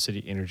Oklahoma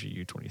City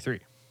Energy U23.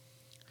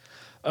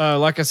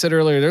 Like I said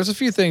earlier, there's a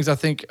few things I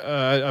think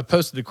I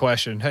posted the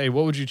question, hey,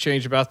 what would you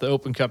change about the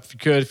Open Cup if you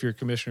could, if you're a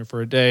commissioner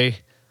for a day?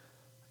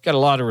 Got a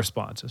lot of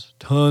responses,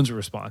 tons of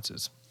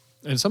responses.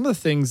 And some of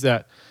the things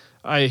that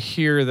I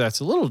hear that's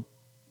a little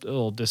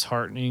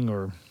disheartening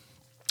or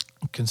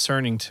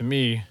concerning to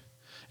me,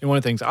 and one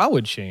of the things I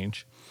would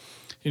change,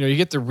 you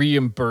get the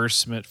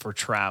reimbursement for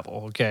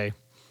travel, okay?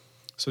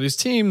 So these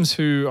teams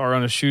who are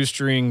on a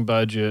shoestring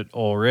budget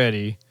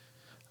already,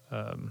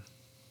 John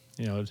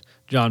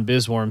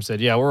Bisworm said,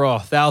 yeah, we're all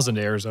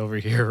thousandaires over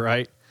here,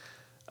 right?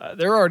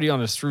 They're already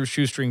on a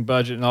shoestring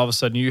budget, and all of a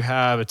sudden you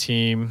have a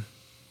team,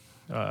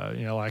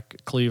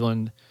 like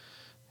Cleveland,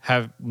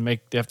 they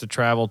have to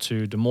travel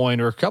to Des Moines,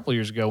 or a couple of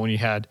years ago when you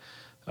had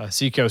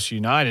Seacoast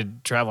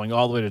United traveling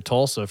all the way to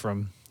Tulsa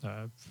from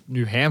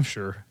New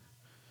Hampshire.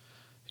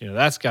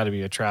 That's got to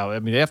be a travel. I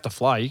mean, they have to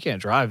fly. You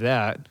can't drive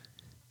that.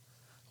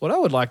 What I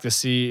would like to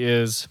see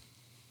is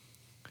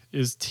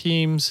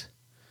teams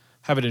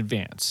have an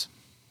advance.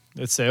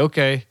 Let's say,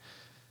 okay,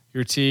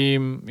 your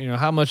team,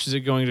 how much is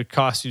it going to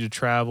cost you to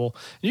travel?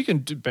 You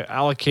can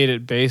allocate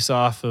it based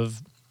off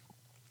of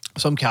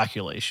some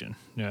calculation.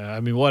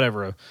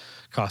 Whatever, a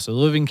cost of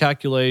living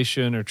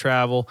calculation or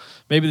travel.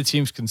 Maybe the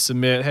teams can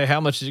submit, hey, how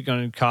much is it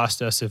going to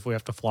cost us if we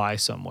have to fly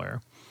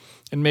somewhere?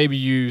 And maybe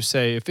you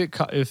say if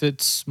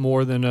it's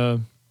more than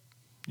a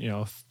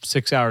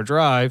 6-hour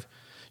drive,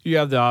 you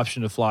have the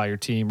option to fly your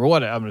team or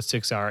what, I'm a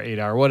 6 hour, 8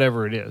 hour,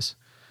 whatever it is,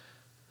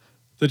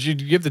 that you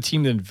give the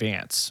team the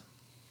advance.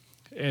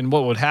 And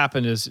what would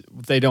happen is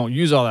if they don't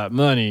use all that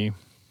money,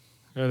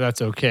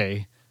 that's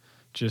okay.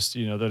 Just,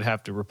 they'd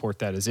have to report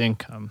that as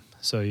income.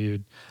 So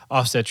you'd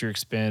offset your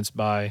expense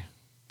by,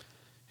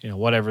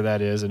 whatever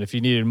that is. And if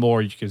you needed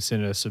more, you could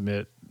send a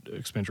submit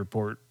expense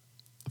report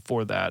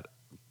for that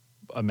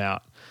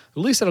amount. At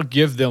least that'll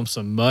give them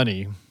some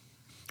money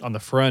on the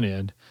front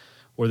end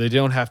where they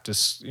don't have to,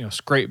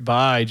 scrape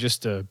by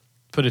just to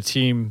put a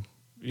team,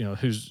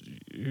 who's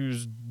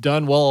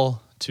done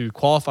well to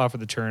qualify for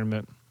the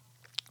tournament,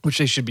 which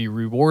they should be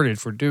rewarded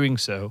for doing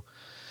so.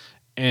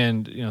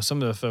 And,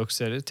 some of the folks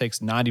said it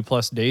takes 90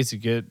 plus days to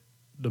get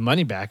the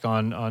money back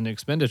on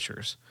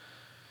expenditures.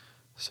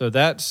 So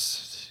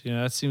that's,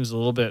 that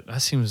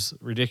seems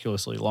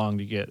ridiculously long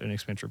to get an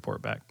expense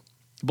report back.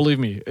 Believe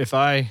me, if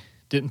I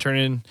didn't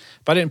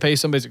pay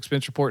somebody's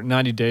expense report in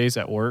 90 days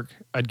at work,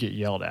 I'd get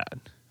yelled at.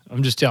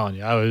 I'm just telling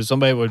you,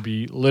 somebody would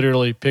be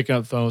literally picking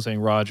up the phone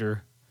saying,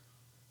 Roger,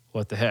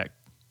 what the heck?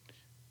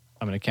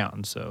 I'm an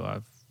accountant,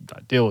 so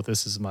I deal with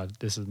this.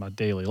 This is my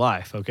daily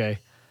life, okay?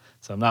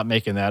 So I'm not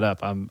making that up.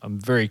 I'm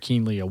very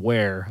keenly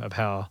aware of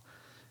how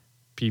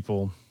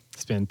people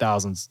spend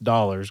thousands of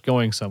dollars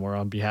going somewhere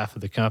on behalf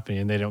of the company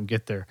and they don't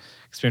get their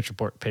expense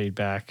report paid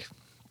back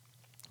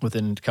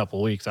within a couple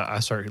of weeks. I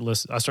start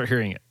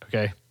hearing it,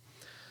 okay?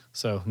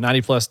 So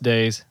 90 plus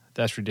days,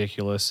 that's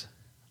ridiculous.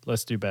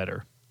 Let's do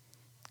better.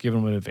 Give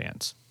them an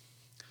advance.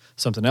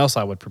 Something else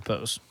I would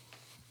propose.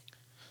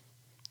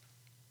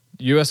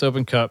 U.S.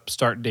 Open Cup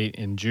start date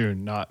in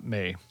June, not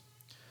May.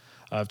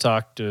 I've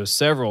talked to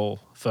several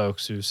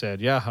folks who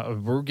said, yeah,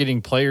 we're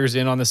getting players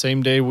in on the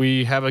same day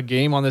we have a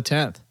game on the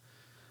 10th.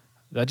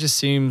 That just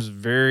seems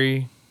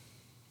very,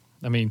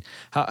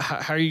 how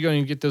are you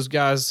going to get those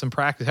guys some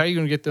practice? How are you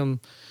going to get them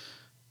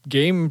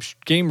game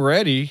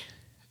ready?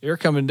 They're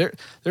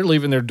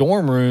leaving their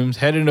dorm rooms,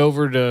 heading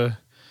over to,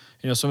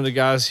 some of the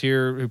guys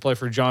here who play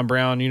for John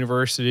Brown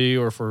University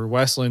or for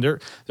Wesleyan.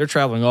 They're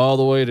traveling all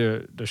the way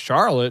to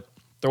Charlotte,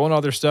 throwing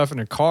all their stuff in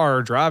a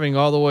car, driving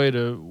all the way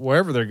to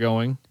wherever they're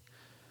going.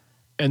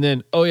 And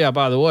then, oh yeah,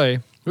 by the way,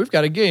 we've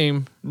got a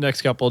game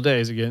next couple of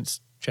days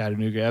against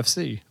Chattanooga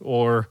FC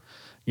or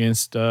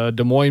against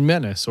Des Moines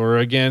Menace or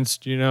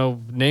against,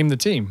 name the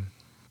team,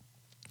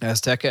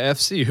 Azteca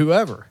FC,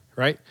 whoever,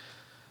 right?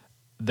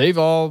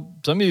 Some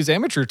of these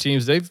amateur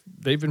teams, they've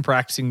been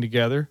practicing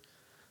together.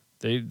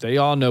 They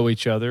all know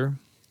each other,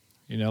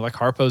 like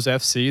Harpo's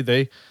FC,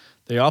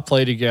 they all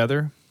play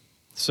together.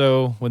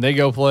 So when they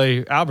go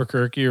play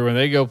Albuquerque or when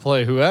they go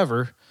play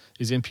whoever,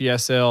 these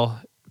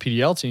NPSL,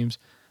 PDL teams,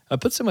 it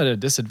puts them at a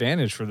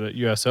disadvantage for the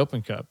U.S.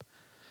 Open Cup.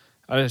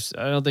 I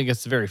don't think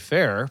it's very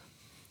fair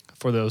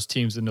for those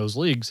teams in those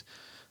leagues.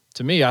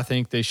 To me, I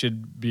think they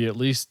should be at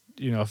least,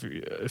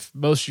 if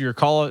most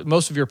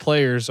of your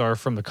players are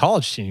from the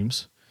college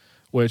teams,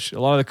 which a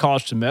lot of the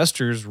college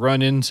semesters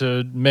run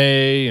into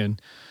May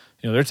and,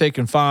 they're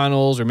taking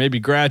finals or maybe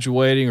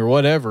graduating or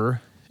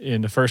whatever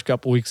in the first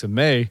couple weeks of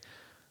May.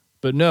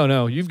 But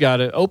no, you've got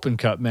an Open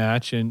Cup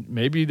match and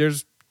maybe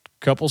there's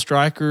a couple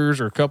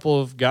strikers or a couple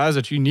of guys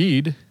that you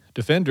need,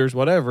 defenders,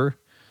 whatever,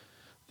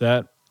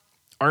 that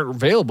aren't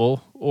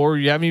available or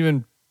you haven't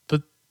even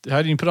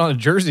put on a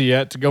jersey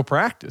yet to go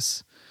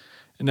practice.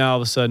 And now all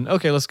of a sudden,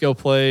 okay, let's go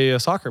play a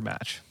soccer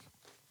match.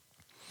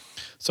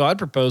 So I'd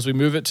propose we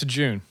move it to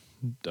June.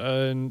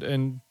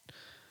 And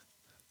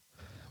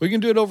we can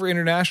do it over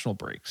international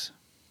breaks.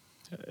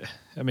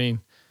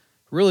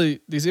 Really,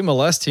 these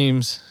MLS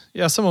teams,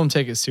 yeah, some of them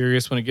take it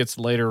serious when it gets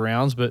later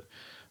rounds, but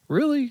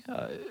really,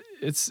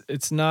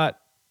 it's not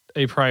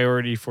a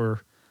priority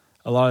for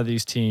a lot of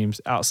these teams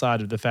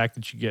outside of the fact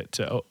that you get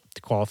to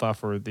qualify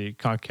for the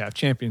CONCACAF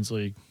Champions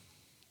League.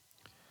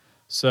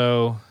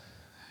 So,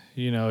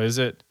 is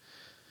it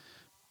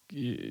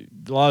a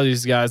lot of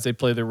these guys, they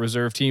play their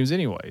reserve teams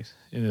anyways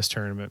in this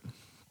tournament.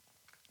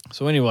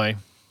 So anyway,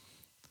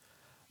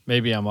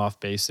 maybe I'm off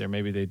base there.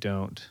 Maybe they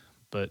don't.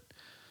 But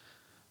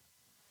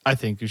I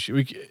think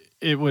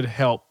it would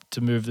help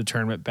to move the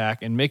tournament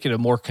back and make it a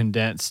more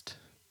condensed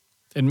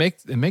and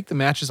make the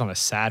matches on a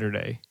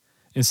Saturday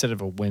instead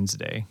of a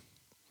Wednesday.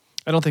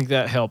 I don't think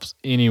that helps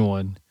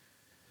anyone,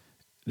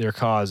 their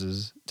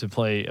causes, to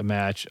play a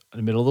match in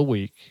the middle of the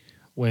week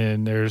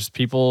when there's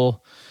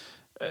people.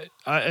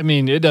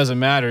 It doesn't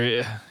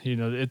matter.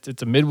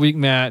 It's a midweek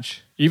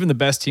match. Even the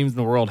best teams in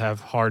the world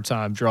have a hard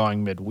time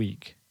drawing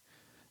midweek,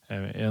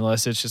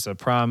 unless it's just a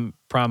prime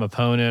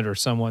opponent or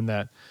someone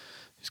that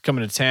is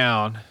coming to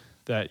town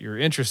that you're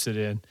interested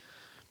in.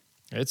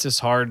 It's just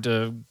hard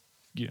to,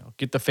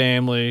 get the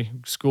family,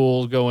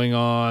 school going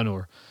on,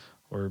 or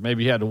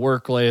maybe you had to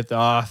work late at the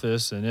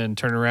office and then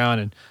turn around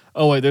and,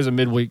 oh wait, there's a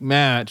midweek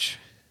match,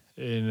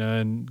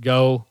 and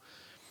go.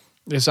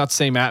 It's not the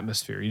same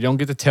atmosphere. You don't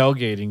get the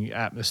tailgating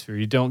atmosphere.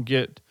 You don't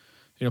get,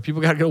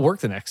 people got to go to work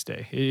the next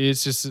day.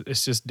 It's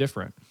just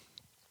different.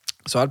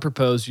 So I'd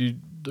propose you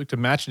look to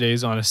match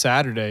days on a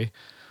Saturday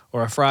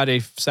or a Friday,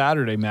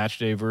 Saturday match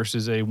day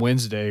versus a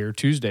Wednesday or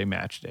Tuesday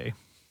match day.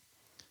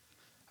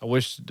 I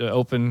wish the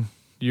Open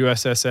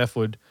USSF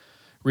would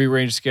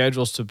rearrange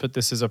schedules to put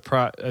this as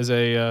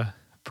a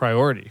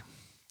priority.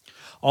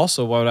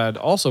 Also, what I'd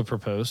also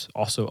propose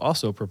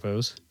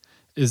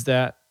is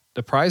that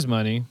the prize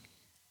money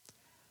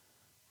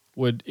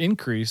would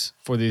increase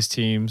for these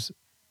teams,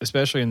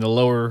 especially in the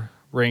lower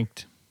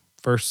ranked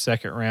first,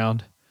 second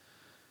round.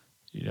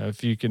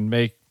 If you can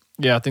make,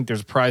 I think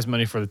there's prize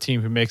money for the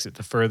team who makes it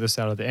the furthest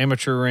out of the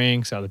amateur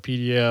ranks, out of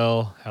the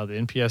PDL, out of the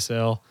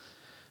NPSL.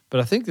 But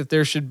I think that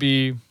there should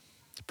be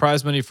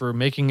prize money for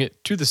making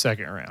it to the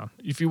second round.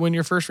 If you win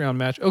your first round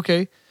match,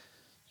 okay,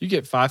 you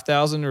get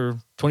 $5,000 or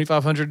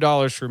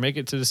 $2,500 for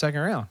making it to the second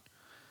round.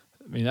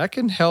 I mean, that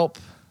can help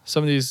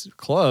some of these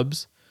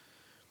clubs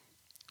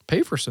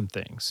pay for some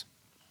things.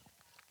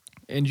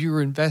 And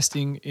you're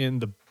investing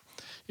in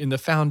the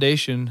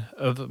foundation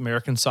of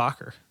American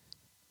soccer.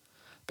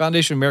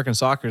 Foundation of American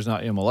soccer is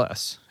not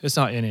MLS. It's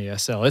not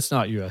NASL. It's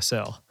not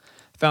USL.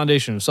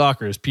 Foundation of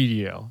soccer is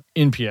PDL,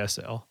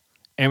 NPSL,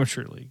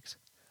 amateur leagues.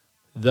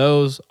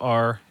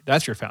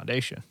 That's your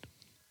foundation.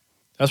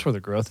 That's where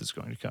the growth is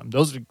going to come.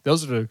 Those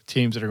are the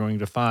teams that are going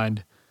to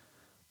find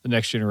the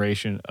next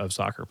generation of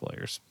soccer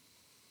players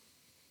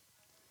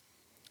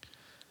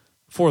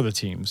for the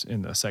teams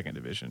in the second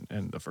division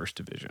and the first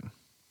division.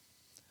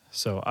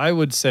 So I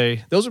would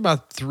say those are my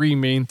three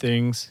main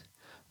things.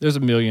 There's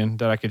a million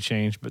that I could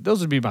change, but those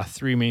would be my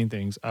three main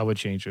things I would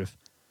change if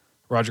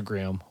Roger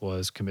Graham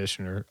was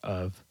commissioner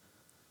of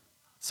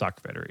Soccer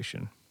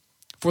Federation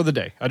for the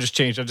day. I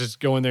just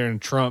go in there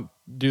and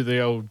do the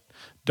old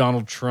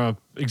Donald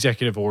Trump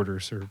executive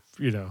orders, or,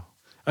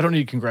 I don't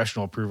need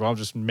congressional approval. I'll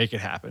just make it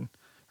happen,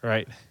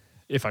 right?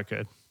 If I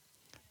could.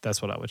 That's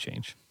what I would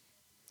change.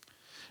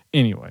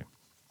 Anyway,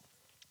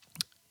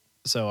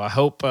 so I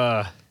hope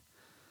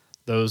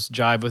those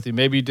jive with you.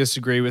 Maybe you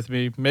disagree with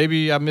me.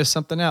 Maybe I missed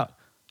something out.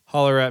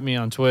 Holler at me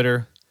on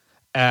Twitter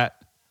at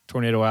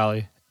Tornado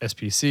Alley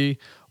SPC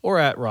or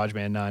at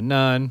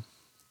Rajman99.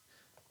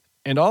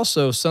 And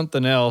also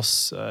something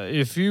else,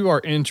 if you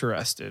are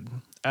interested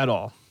at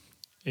all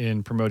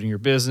in promoting your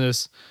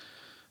business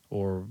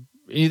or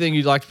anything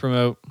you'd like to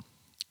promote,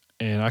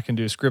 and I can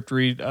do a script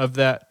read of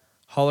that,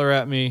 holler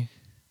at me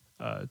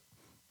on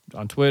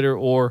Twitter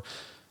or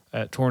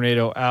at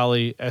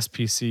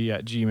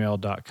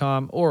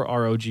tornadoalleyspc@gmail.com or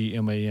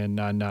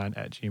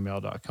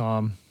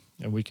rogman99@gmail.com.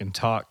 And we can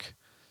talk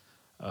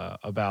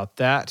about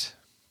that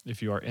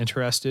if you are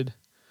interested.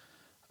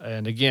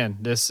 And again,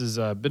 this has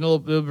been a little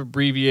bit of an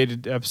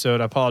abbreviated episode.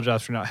 I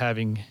apologize for not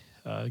having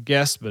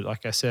guests, but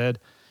like I said,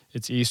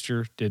 it's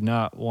Easter. Did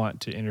not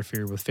want to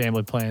interfere with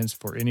family plans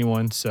for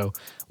anyone. So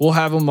we'll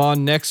have them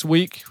on next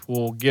week.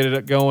 We'll get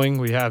it going.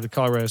 We have the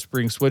Colorado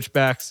Springs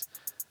Switchbacks.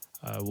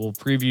 We'll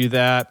preview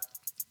that,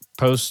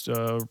 post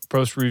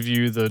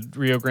review the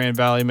Rio Grande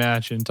Valley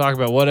match, and talk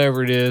about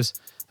whatever it is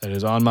that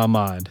is on my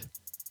mind.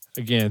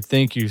 Again,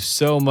 thank you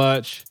so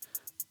much.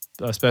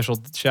 A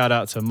special shout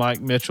out to Mike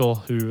Mitchell,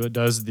 who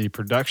does the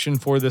production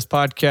for this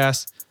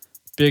podcast.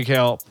 Big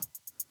help.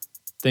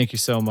 Thank you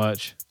so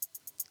much.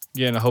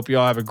 Again, I hope you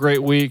all have a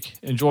great week.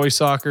 Enjoy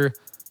soccer.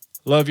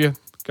 Love you.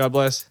 God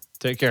bless.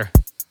 Take care.